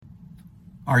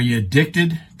Are you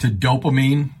addicted to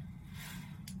dopamine?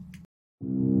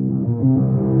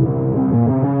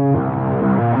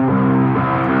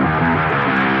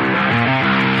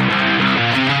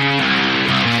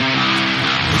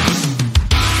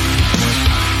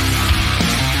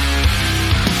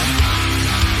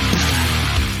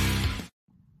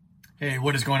 Hey,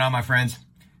 what is going on, my friends?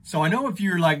 So I know if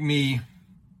you're like me,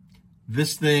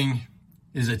 this thing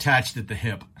is attached at the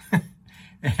hip.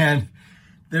 And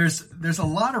there's a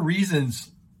lot of reasons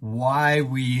why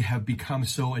we have become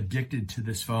so addicted to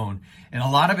this phone. And a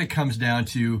lot of it comes down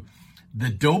to the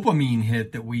dopamine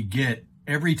hit that we get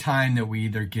every time that we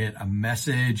either get a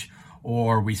message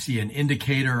or we see an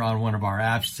indicator on one of our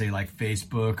apps, say like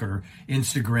Facebook or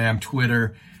Instagram,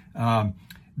 Twitter.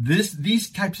 These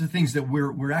types of things that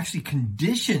we're actually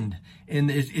conditioned,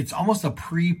 and it's almost a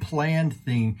pre-planned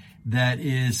thing that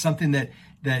is something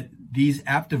that these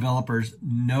app developers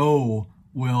know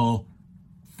will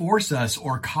force us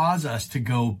or cause us to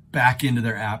go back into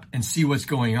their app and see what's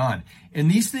going on.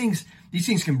 And these things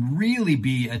can really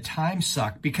be a time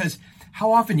suck, because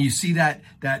how often you see that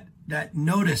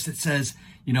notice that says,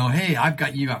 hey,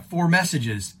 you got 4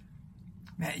 messages.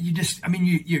 Man,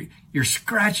 you're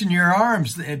scratching your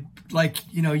arms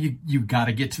you got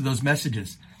to get to those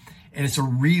messages. And it's a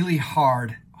really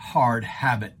hard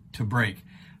habit to break.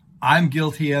 I'm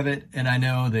guilty of it, and I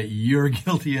know that you're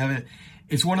guilty of it.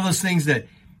 It's one of those things that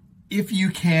if you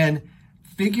can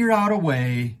figure out a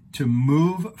way to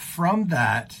move from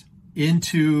that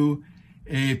into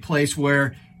a place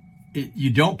where you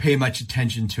don't pay much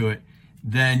attention to it,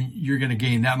 then you're going to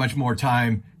gain that much more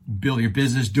time building your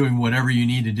business, doing whatever you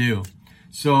need to do.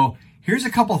 So here's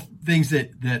a couple things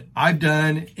that I've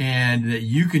done and that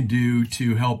you can do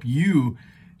to help you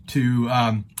to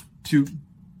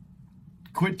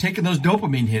quit taking those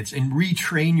dopamine hits and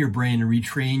retrain your brain and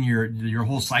retrain your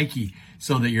whole psyche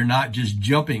so that you're not just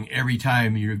jumping every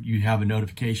time you have a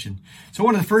notification. So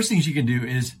one of the first things you can do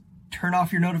is turn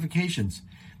off your notifications.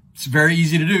 It's very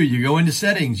easy to do. You go into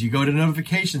settings, you go to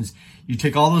notifications, you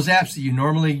take all those apps that you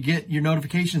normally get your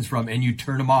notifications from and you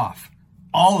turn them off.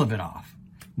 All of it off.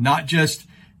 Not just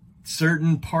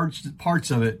certain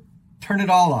parts of it. Turn it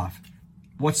all off.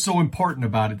 What's so important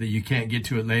about it that you can't get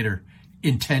to it later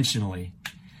intentionally?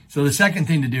 So the second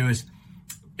thing to do is,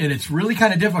 and it's really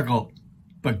kind of difficult,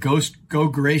 but go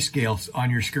grayscale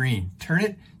on your screen. Turn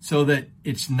it so that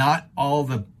it's not all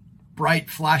the bright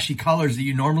flashy colors that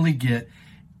you normally get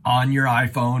on your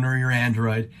iPhone or your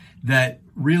Android. That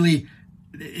really,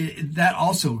 that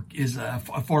also is a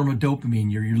form of dopamine.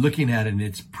 You're looking at it and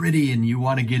it's pretty and you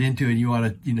want to get into it. You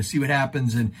want to, see what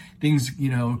happens and things,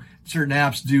 certain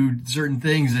apps do certain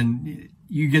things and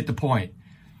you get the point.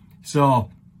 So,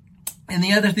 and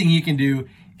the other thing you can do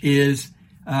is,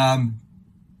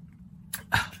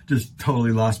 just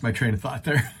totally lost my train of thought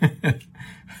there.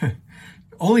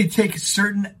 Only take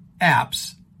certain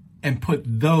apps and put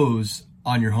those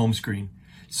on your home screen,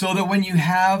 so that if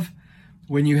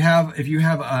you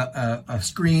have a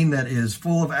screen that is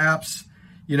full of apps,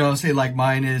 say like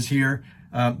mine is here.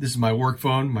 This is my work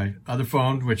phone. My other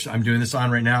phone, which I'm doing this on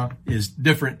right now, is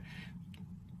different.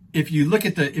 If you look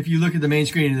at the main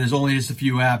screen and there's only just a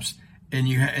few apps, and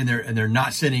they're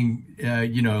not sending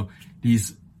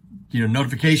these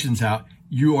notifications out,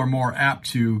 you are more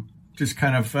apt to just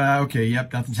kind of okay,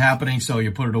 yep, nothing's happening, so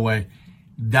you put it away.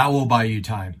 That will buy you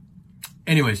time.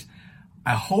 Anyways,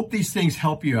 I hope these things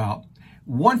help you out.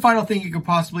 One final thing you could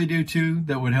possibly do too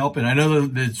that would help, and I know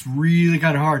that it's really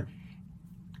kind of hard,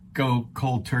 go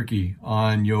cold turkey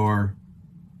on your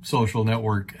social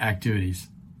network activities.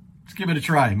 Let's give it a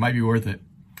try. It might be worth it.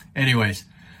 Anyways,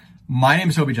 my name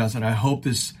is Hobie Johnson. I hope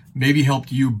this maybe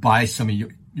helped you buy some of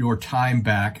your time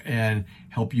back and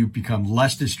help you become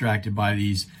less distracted by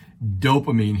these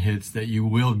dopamine hits that you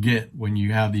will get when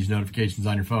you have these notifications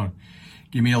on your phone.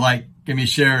 Give me a like, give me a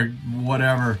share,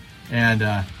 whatever,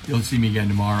 and you'll see me again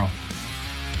tomorrow.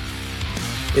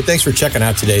 Hey, thanks for checking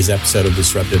out today's episode of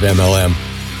Disruptive MLM.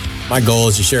 My goal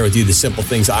is to share with you the simple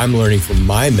things I'm learning from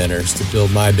my mentors to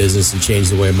build my business and change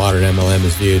the way modern MLM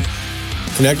is viewed.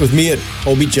 Connect with me at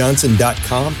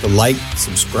HobieJohnson.com to like,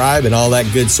 subscribe, and all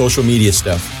that good social media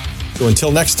stuff. So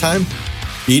until next time,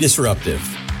 be disruptive.